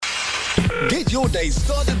Get your day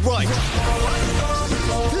started right.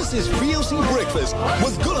 This is VOC Breakfast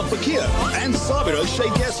with Gulam Fakir and Sabira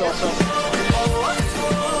Sheikh.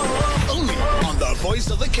 Only on the Voice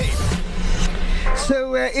of the Cape.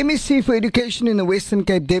 So, MSc for Education in the Western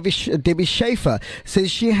Cape, Debbie Schäfer,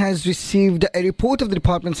 says she has received a report of the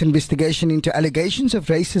department's investigation into allegations of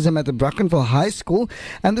racism at the Brackenfell High School,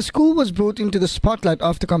 and the school was brought into the spotlight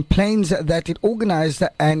after complaints that it organized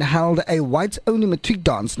and held a whites-only matric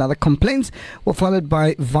dance. Now, the complaints were followed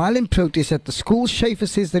by violent protests at the school. Schäfer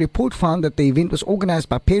says the report found that the event was organized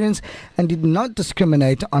by parents and did not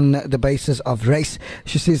discriminate on the basis of race.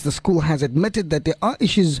 She says the school has admitted that there are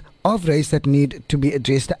issues of race that need to be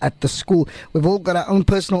addressed at the school. We've all got our own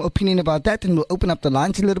personal opinion about that, and we'll open up the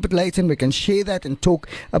lines a little bit later and we can share that and talk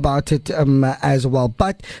about it as well.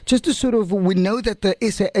 But just to sort of, we know that the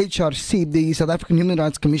SAHRC, the South African Human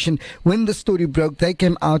Rights Commission, when the story broke, they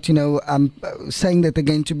came out, saying that they're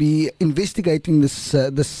going to be investigating the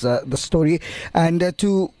story, and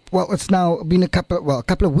well, it's now been a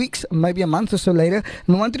couple of weeks, maybe a month or so later, and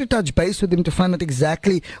we wanted to touch base with them to find out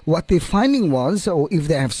exactly what their finding was, or if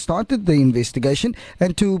they have started the investigation.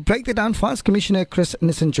 And to break that down for us, Commissioner Chris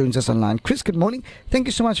Nissen joins us online. Chris, good morning. Thank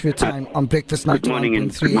you so much for your time on Breakfast Night. Good morning,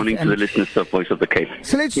 and good morning to the listeners of Voice of the Cape.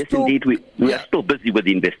 So let's yes, talk. Indeed, we are still busy with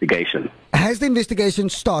the investigation. Has the investigation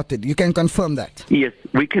started? You can confirm that? Yes,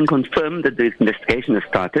 we can confirm that the investigation has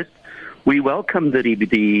started. We welcome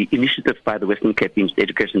the initiative by the Western Cape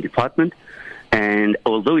Education Department, and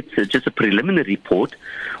although it's just a preliminary report,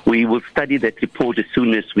 we will study that report as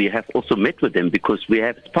soon as we have also met with them, because we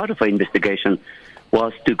have, as part of our investigation,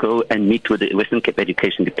 was to go and meet with the Western Cape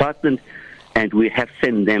Education Department, and we have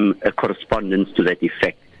sent them a correspondence to that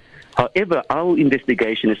effect. However, our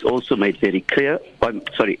investigation is also made very clear. The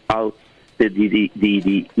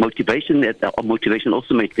motivation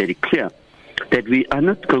also made very clear that we are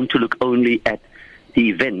not going to look only at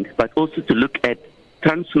the event, but also to look at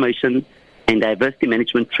transformation and diversity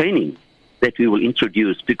management training that we will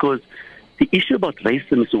introduce, because the issue about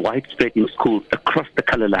racism is widespread in schools across the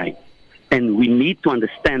color line. And we need to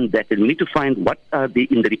understand that, and we need to find what are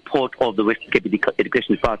in the report of the Western Cape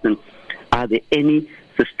Education Department, are there any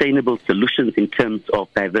sustainable solutions in terms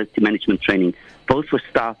of diversity management training, both for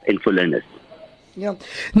staff and for learners. Yeah.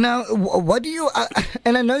 Now, what do you,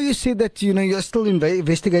 and I know you said that, you're still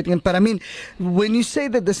investigating it, but I mean, when you say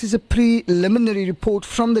that this is a preliminary report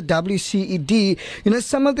from the WCED,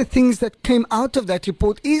 some of the things that came out of that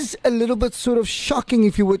report is a little bit sort of shocking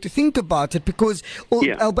if you were to think about it, because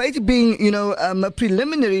albeit being,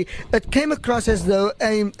 preliminary, it came across as though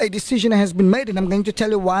a decision has been made, and I'm going to tell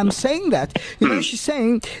you why I'm saying that. She's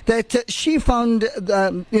saying that she found,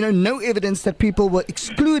 no evidence that people were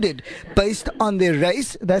excluded based on their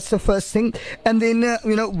race. That's the first thing. And then,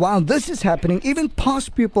 while this is happening, even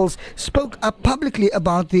past pupils spoke up publicly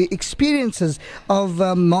about the experiences of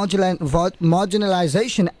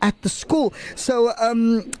marginalization at the school. So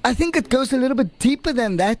I think it goes a little bit deeper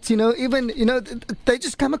than that. They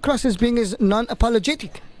just come across as being as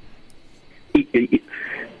non-apologetic.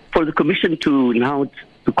 For the Commission to now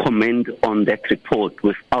to comment on that report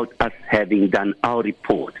without us having done our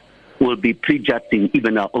report will be prejudging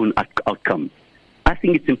even our own outcome. I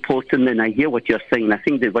think it's important, and I hear what you're saying, and I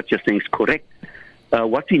think that what you're saying is correct.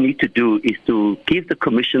 What we need to do is to give the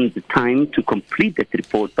Commission the time to complete that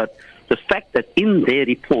report, but the fact that in their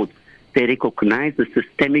report they recognize the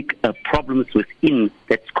systemic problems within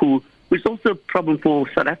that school is also a problem for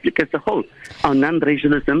South Africa as a whole. Our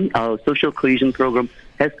non-racialism, our social cohesion program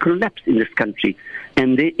has collapsed in this country,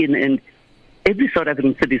 and every South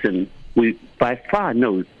African citizen by far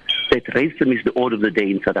knows that racism is the order of the day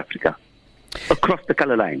in South Africa, across the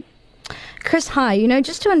color line. Chris, hi.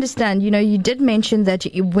 Just to understand, you did mention that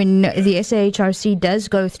when the SAHRC does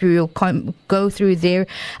go through their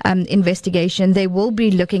investigation, they will be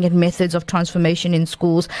looking at methods of transformation in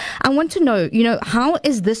schools. I want to know, how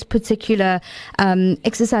is this particular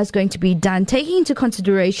exercise going to be done, taking into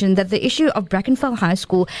consideration that the issue of Brackenfell High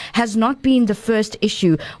School has not been the first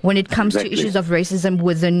issue when it comes to issues of racism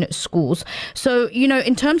within schools. So,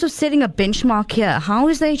 in terms of setting a benchmark here, how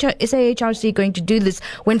is the SAHRC going to do this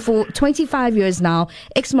when for 25 years now,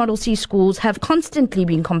 ex-Model C schools have constantly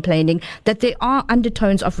been complaining that there are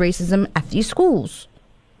undertones of racism at these schools?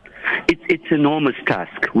 It's an enormous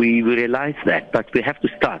task. We realize that, but we have to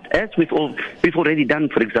start. As we've already done,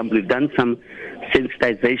 for example, we've done some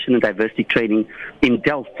sensitization and diversity training in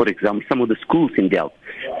Delft, for example, some of the schools in Delft.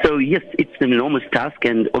 So yes, it's an enormous task,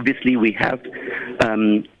 and obviously we have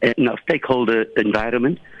in our stakeholder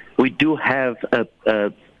environment, we do have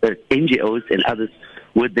NGOs and others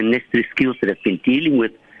with the necessary skills that have been dealing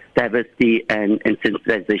with diversity and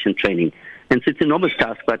sensitization training. And so it's an enormous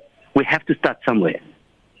task, but we have to start somewhere.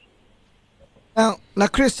 Now,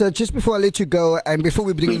 Chris, just before I let you go, and before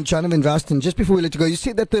we bring in Jonathan Ruston, just before we let you go, you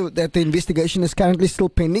said that the investigation is currently still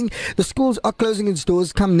pending. The schools are closing its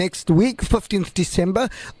doors come next week, 15th December.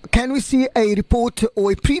 Can we see a report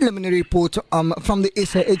or a preliminary report from the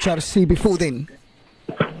SAHRC before then?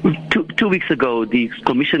 2 weeks ago, the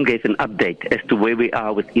Commission gave an update as to where we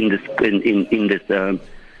are within this in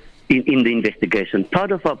the investigation.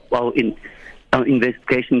 Part of our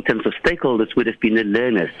investigation in terms of stakeholders would have been the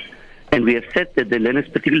learners. And we have said that the learners,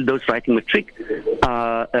 particularly those writing matric,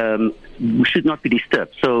 should not be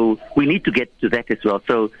disturbed. So we need to get to that as well.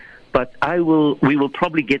 So, but we will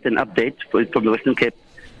probably get an update from the Western Cape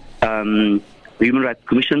Human Rights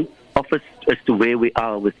Commission office as to where we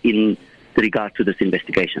are within regard to this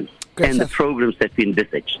investigation and the programs that we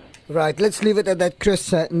envisage. Right, let's leave it at that.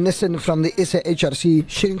 Chris Nissen from the SAHRC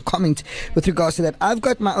sharing comment with regards to that. I've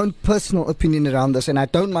got my own personal opinion around this, and I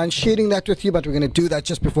don't mind sharing that with you, but we're going to do that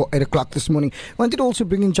just before 8 o'clock this morning. I wanted to also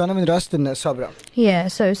bring in Jonathan Ruston, Sabra. Yeah,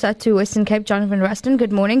 so Satu, Western Cape, Jonathan Ruston,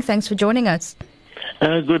 good morning. Thanks for joining us.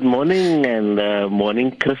 Good morning, and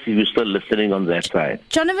morning, Chris, if you're still listening on that side.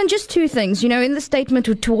 Jonathan, just two things. In the statement,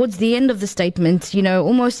 or towards the end of the statement,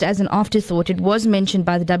 almost as an afterthought, it was mentioned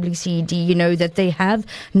by the WCED, that they have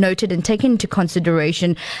noted and taken into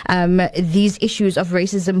consideration these issues of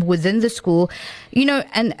racism within the school,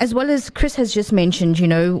 and as well as Chris has just mentioned,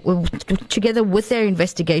 together with their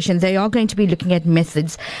investigation, they are going to be looking at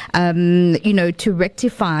methods, to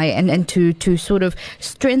rectify and to sort of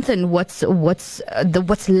strengthen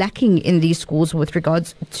what's lacking in these schools with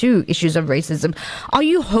regards to issues of racism. Are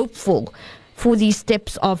you hopeful for these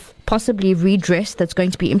steps of possibly redress that's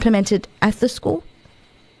going to be implemented at the school?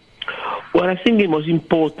 Well, I think the most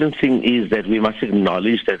important thing is that we must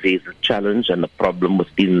acknowledge that there is a challenge and a problem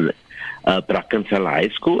within Brackenfell High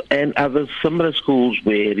School and other similar schools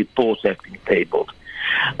where reports have been tabled.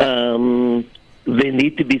 There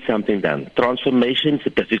need to be something done. Transformation is a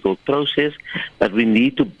difficult process, but we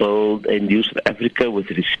need to build a new South Africa with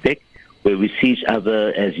respect, where we see each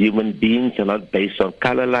other as human beings and not based on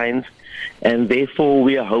color lines. And therefore,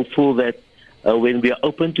 we are hopeful that when we are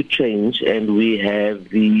open to change and we have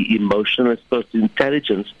the emotional and social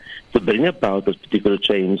intelligence to bring about this particular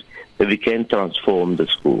change, that we can transform the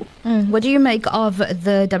school. What do you make of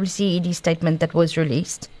the WCED statement that was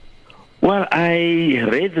released? Well, I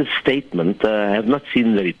read the statement. I have not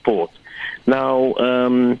seen the report. Now,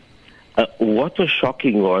 what was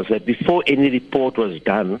shocking was that before any report was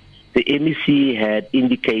done, the MEC had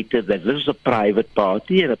indicated that this is a private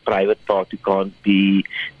party and a private party can't be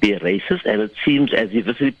racist. And it seems as if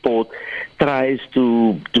this report tries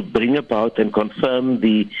to bring about and confirm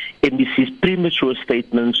the MEC's premature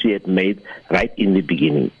statements she had made right in the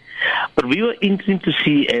beginning. But we were interested to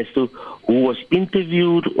see as to who was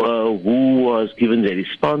interviewed, who was given their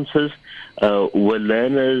responses, were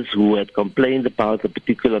learners who had complained about a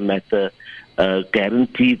particular matter,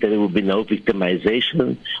 guaranteed that there would be no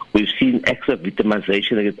victimization. We've seen acts of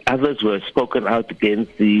victimization against others who have spoken out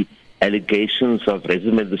against the allegations of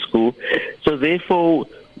racism at the school. So therefore,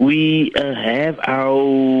 we have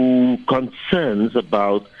our concerns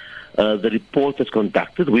about the report that's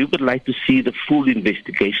conducted. We would like to see the full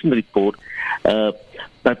investigation report.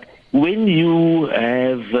 But when you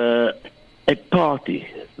have a party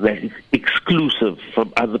that is exclusive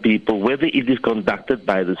from other people, whether it is conducted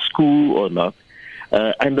by the school or not,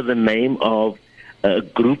 under the name of a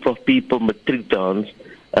group of people, matric dance,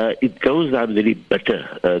 it goes down very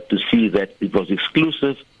bitter to see that it was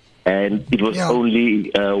exclusive and it was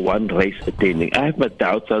only one race attending. I have my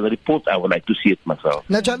doubts on the report. I would like to see it myself.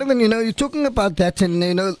 Now, Jonathan, you're talking about that and,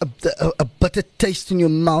 a bitter taste in your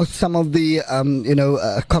mouth, some of the,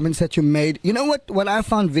 comments that you made. You know what I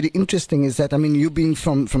found very interesting is that, you being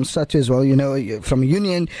from SATU as well, you're from a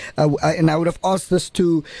union, and I would have asked this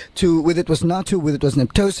to whether it was NATO, whether it was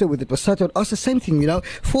NEPTOSA, whether it was SATU, I'd ask the same thing,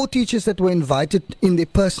 4 teachers that were invited in their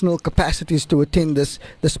personal capacities to attend this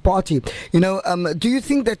party. Do you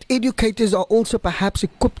think that educators are also perhaps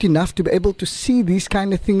equipped enough to be able to see these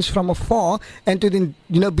kind of things from afar and to then,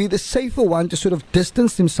 be the safer one to sort of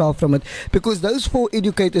distance themselves from it? Because those 4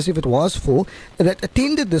 educators, if it was 4, that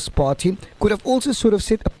attended this party could have also sort of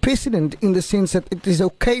set a precedent in the sense that it is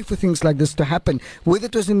okay for things like this to happen, whether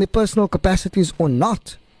it was in their personal capacities or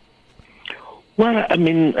not. Well,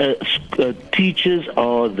 teachers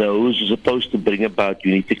are those who are supposed to bring about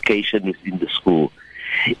unification within the school.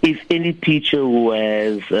 If any teacher who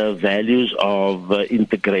has values of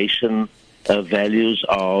integration, values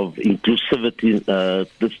of inclusivity,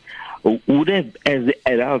 would have, as the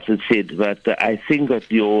adults had said, but I think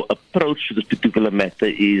that your approach to this particular matter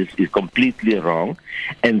is completely wrong,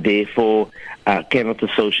 and therefore I cannot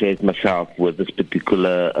associate myself with this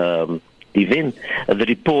particular event. The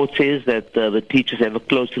report says that the teachers have a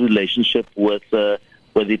close relationship with the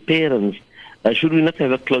parents. Should we not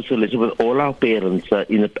have a close relationship with all our parents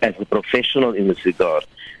as a professional in this regard?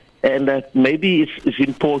 And maybe it's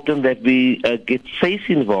important that we get SACE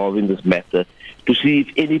involved in this matter to see if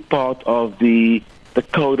any part of the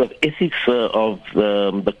code of ethics of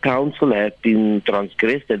the council have been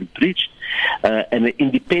transgressed and breached, and an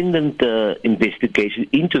independent investigation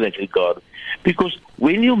into that regard. Because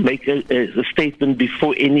when you make a statement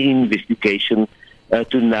before any investigation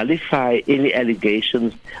to nullify any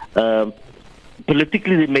allegations,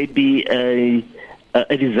 politically there may be a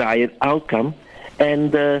desired outcome,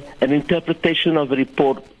 and an interpretation of a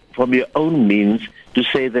report from your own means to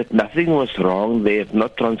say that nothing was wrong, they have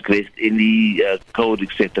not transgressed any code,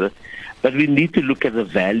 etc. But we need to look at the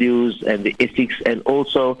values and the ethics and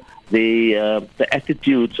also the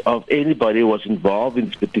attitudes of anybody who was involved in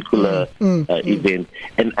this particular event.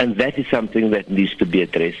 And that is something that needs to be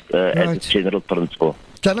addressed as a general principle.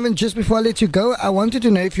 Gentlemen, just before I let you go, I wanted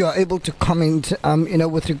to know if you are able to comment,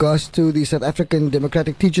 with regards to the South African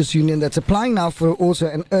Democratic Teachers Union that's applying now for also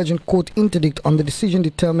an urgent court interdict on the decision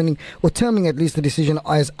terming at least the decision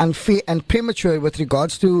as unfair and premature with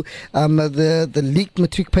regards to the leaked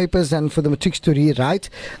matric papers and for the matrics to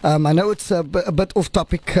rewrite. I know it's a bit off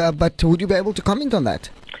topic, but would you be able to comment on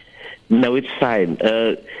that? No, it's fine.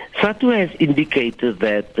 SATU has indicated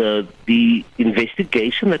that the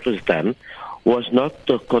investigation that was done was not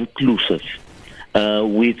conclusive.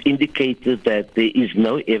 We've indicated that there is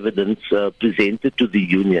no evidence presented to the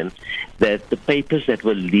union that the papers that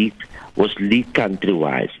were leaked was leaked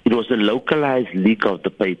country-wise. It was a localized leak of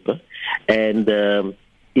the paper, and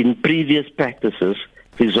in previous practices,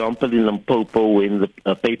 for example, in Limpopo, when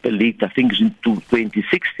the paper leaked, I think it was in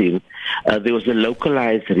 2016, there was a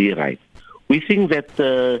localized rewrite. We think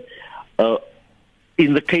that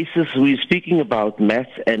in the cases we're speaking about,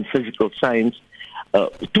 maths and physical science,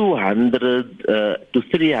 200 to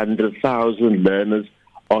 300,000 learners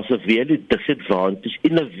are severely disadvantaged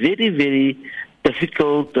in a very, very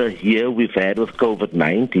difficult year we've had with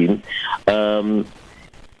COVID-19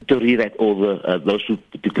 to rewrite all those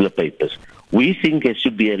particular papers. We think it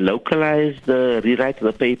should be a localized rewrite of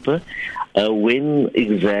the paper. When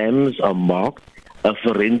exams are marked, a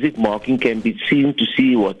forensic marking can be seen to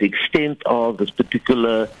see what the extent of this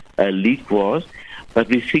particular leak was, but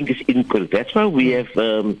we think it's incorrect. That's why we have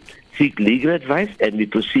seek legal advice, and we're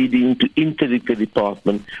proceeding to interdict the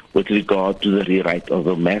department with regard to the rewrite of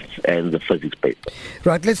the maths and the physics paper.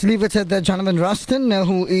 Right, let's leave it at that. Jonathan Ruston,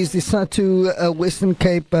 who is the SATU Western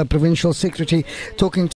Cape Provincial Secretary, talking